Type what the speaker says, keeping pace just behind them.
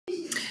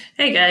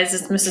Hey guys,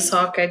 it's Mrs.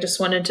 Hawk. I just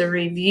wanted to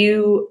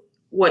review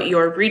what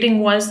your reading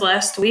was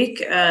last week.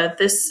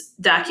 This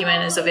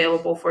document is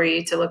available for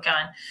you to look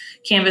on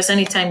Canvas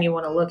anytime you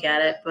want to look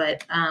at it,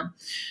 but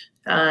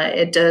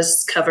it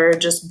does cover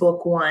just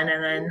book one.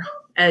 And then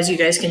as you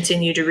guys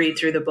continue to read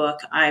through the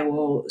book, I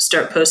will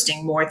start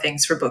posting more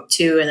things for book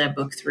two and then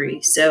book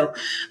three. So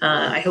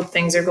I hope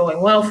things are going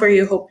well for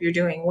you. Hope you're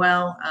doing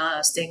well,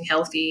 staying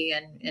healthy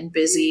and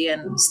busy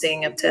and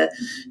staying up to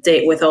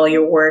date with all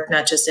your work,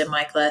 not just in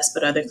my class,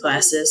 but other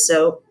classes.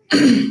 So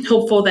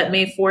hopeful that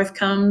May 4th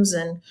comes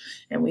and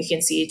we can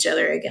see each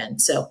other again.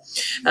 So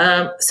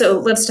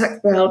let's talk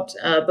about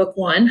book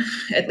one,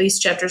 at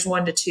least chapters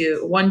 1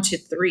 to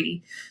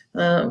 3.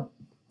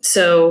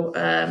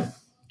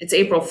 It's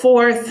April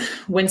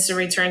 4th. Winston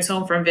returns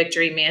home from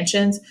Victory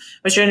Mansions.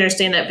 I should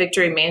understand that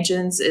Victory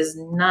Mansions is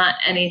not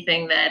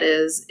anything that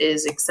is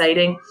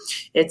exciting.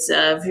 It's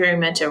very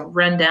much a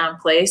rundown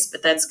place,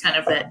 but that's kind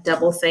of that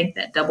double think,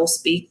 that double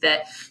speak,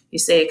 that you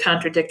say a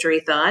contradictory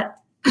thought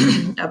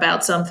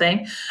about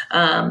something.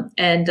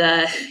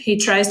 He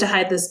tries to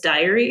hide this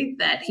diary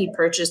that he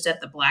purchased at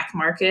the black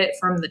market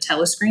from the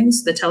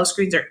telescreens. The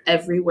telescreens are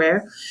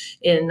everywhere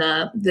in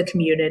the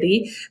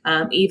community,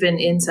 even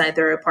inside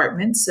their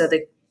apartments. So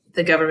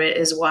the government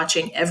is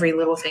watching every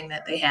little thing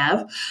that they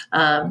have.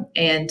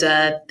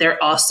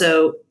 They're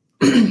also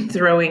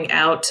throwing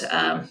out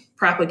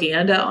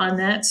propaganda on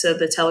that. So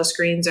the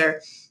telescreens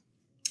are,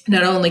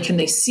 not only can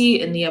they see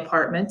in the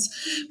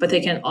apartments, but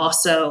they can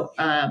also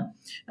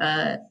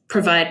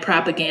provide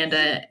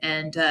propaganda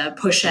and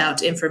push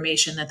out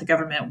information that the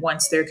government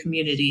wants their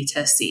community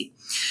to see.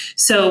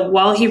 So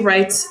while he's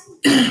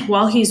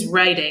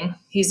writing,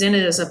 he's in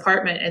his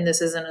apartment, and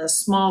this is in a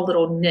small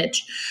little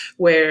niche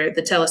where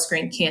the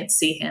telescreen can't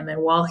see him.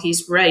 And while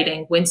he's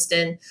writing,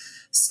 Winston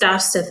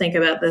stops to think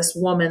about this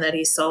woman that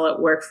he saw at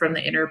work from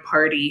the inner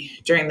party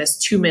during this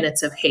 2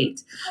 minutes of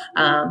hate.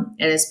 And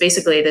it's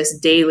basically this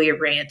daily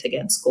rant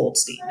against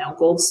Goldstein. Now,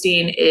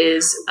 Goldstein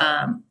is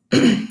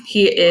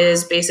he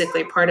is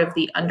basically part of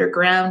the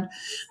underground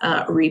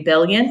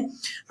rebellion.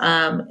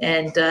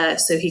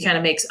 So he kind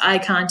of makes eye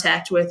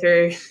contact with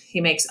her.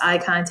 He makes eye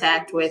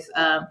contact with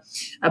a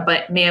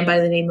man by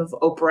the name of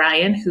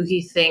O'Brien, who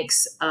he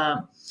thinks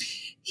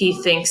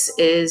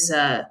is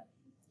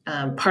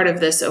part of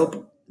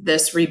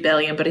this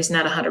rebellion, but he's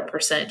not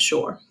 100%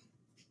 sure.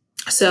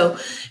 So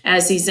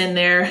as he's in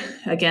there,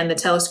 again, the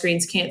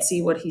telescreens can't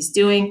see what he's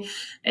doing,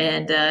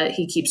 and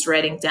he keeps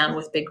writing down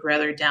with Big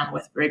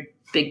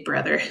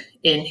Brother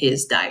in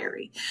his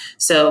diary.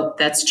 So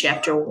that's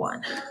chapter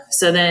 1.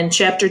 So then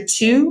chapter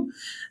 2,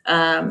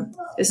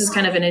 this is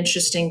kind of an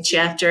interesting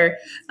chapter.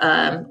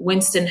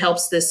 Winston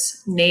helps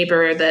this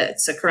neighbor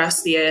that's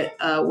across the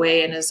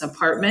way in his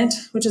apartment,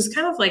 which is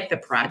kind of like the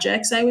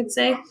projects, I would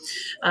say.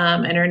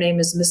 And her name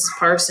is Mrs.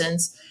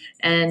 Parsons.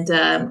 And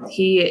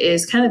he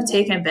is kind of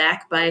taken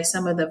back by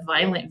some of the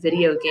violent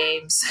video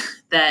games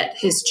that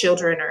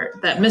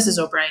that Mrs.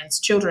 O'Brien's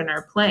children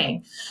are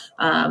playing.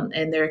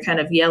 And they're kind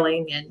of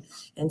yelling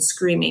and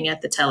screaming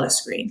at the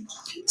telescreen.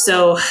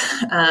 So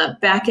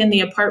back in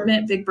the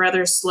apartment, Big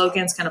Brother's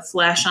slogans kind of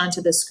flash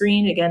onto the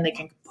screen. Again, they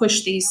can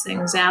push these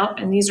things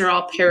out, and these are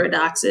all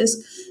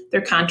paradoxes.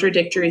 They're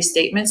contradictory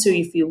statements. So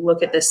if you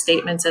look at the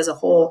statements as a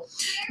whole,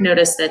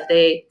 notice that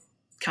they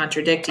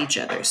contradict each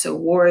other. So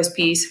war is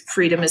peace,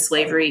 freedom is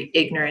slavery,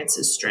 ignorance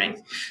is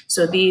strength.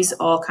 So these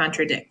all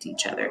contradict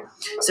each other.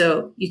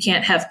 So you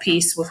can't have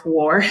peace with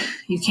war.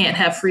 You can't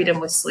have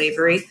freedom with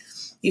slavery.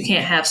 You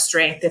can't have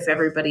strength if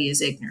everybody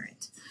is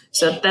ignorant.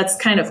 So that's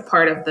kind of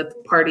part of the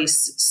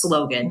party's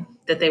slogan,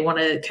 that they want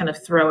to kind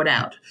of throw it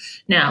out.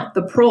 Now,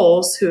 the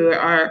proles, who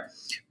are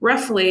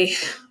roughly,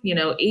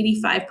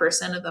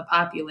 85% of the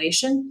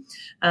population,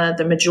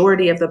 the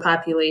majority of the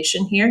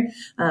population here,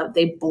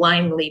 they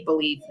blindly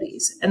believe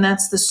these. And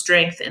that's the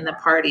strength in the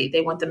party.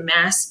 They want the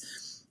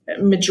mass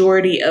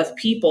majority of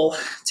people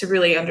to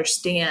really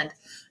understand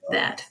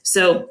that.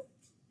 So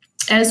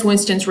as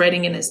Winston's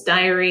writing in his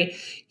diary,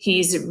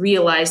 he's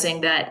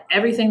realizing that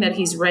everything that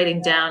he's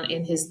writing down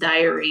in his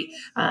diary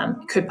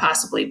could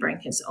possibly bring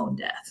his own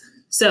death.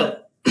 So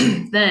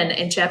then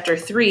in chapter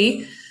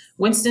 3,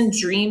 Winston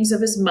dreams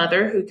of his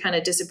mother, who kind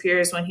of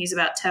disappears when he's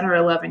about 10 or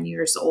 11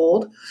 years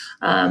old.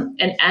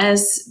 And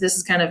as this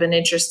is kind of an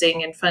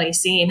interesting and funny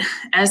scene,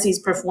 as he's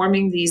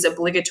performing these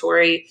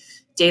obligatory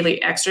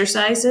daily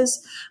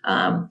exercises,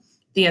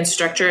 the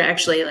instructor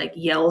actually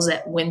yells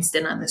at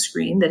Winston on the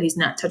screen that he's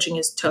not touching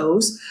his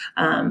toes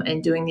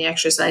and doing the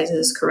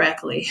exercises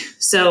correctly.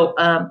 So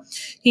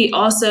he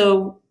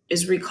also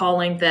is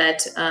recalling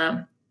that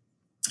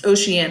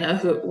Oceania,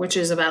 which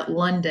is about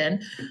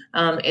London,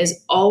 is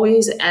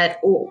always at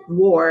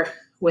war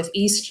with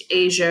East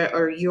Asia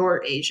or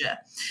Eurasia.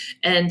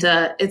 And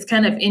it's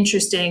kind of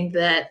interesting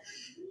that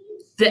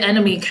the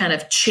enemy kind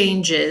of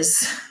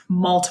changes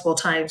multiple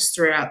times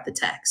throughout the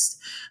text.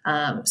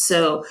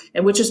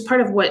 Which is part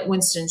of what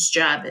Winston's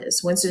job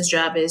is. Winston's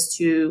job is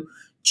to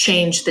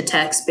change the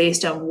text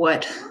based on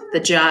what the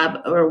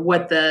job or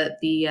what the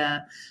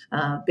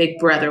big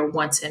brother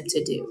wants him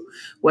to do,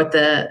 what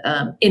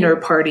the inner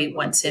party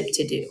wants him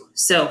to do.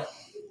 So,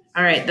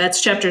 all right,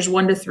 that's chapters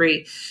 1 to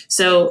 3.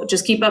 So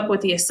just keep up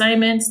with the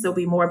assignments. There'll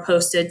be more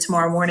posted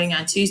tomorrow morning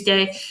on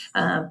Tuesday.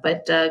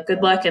 But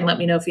good luck, and let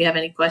me know if you have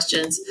any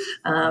questions.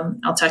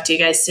 I'll talk to you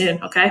guys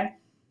soon, okay?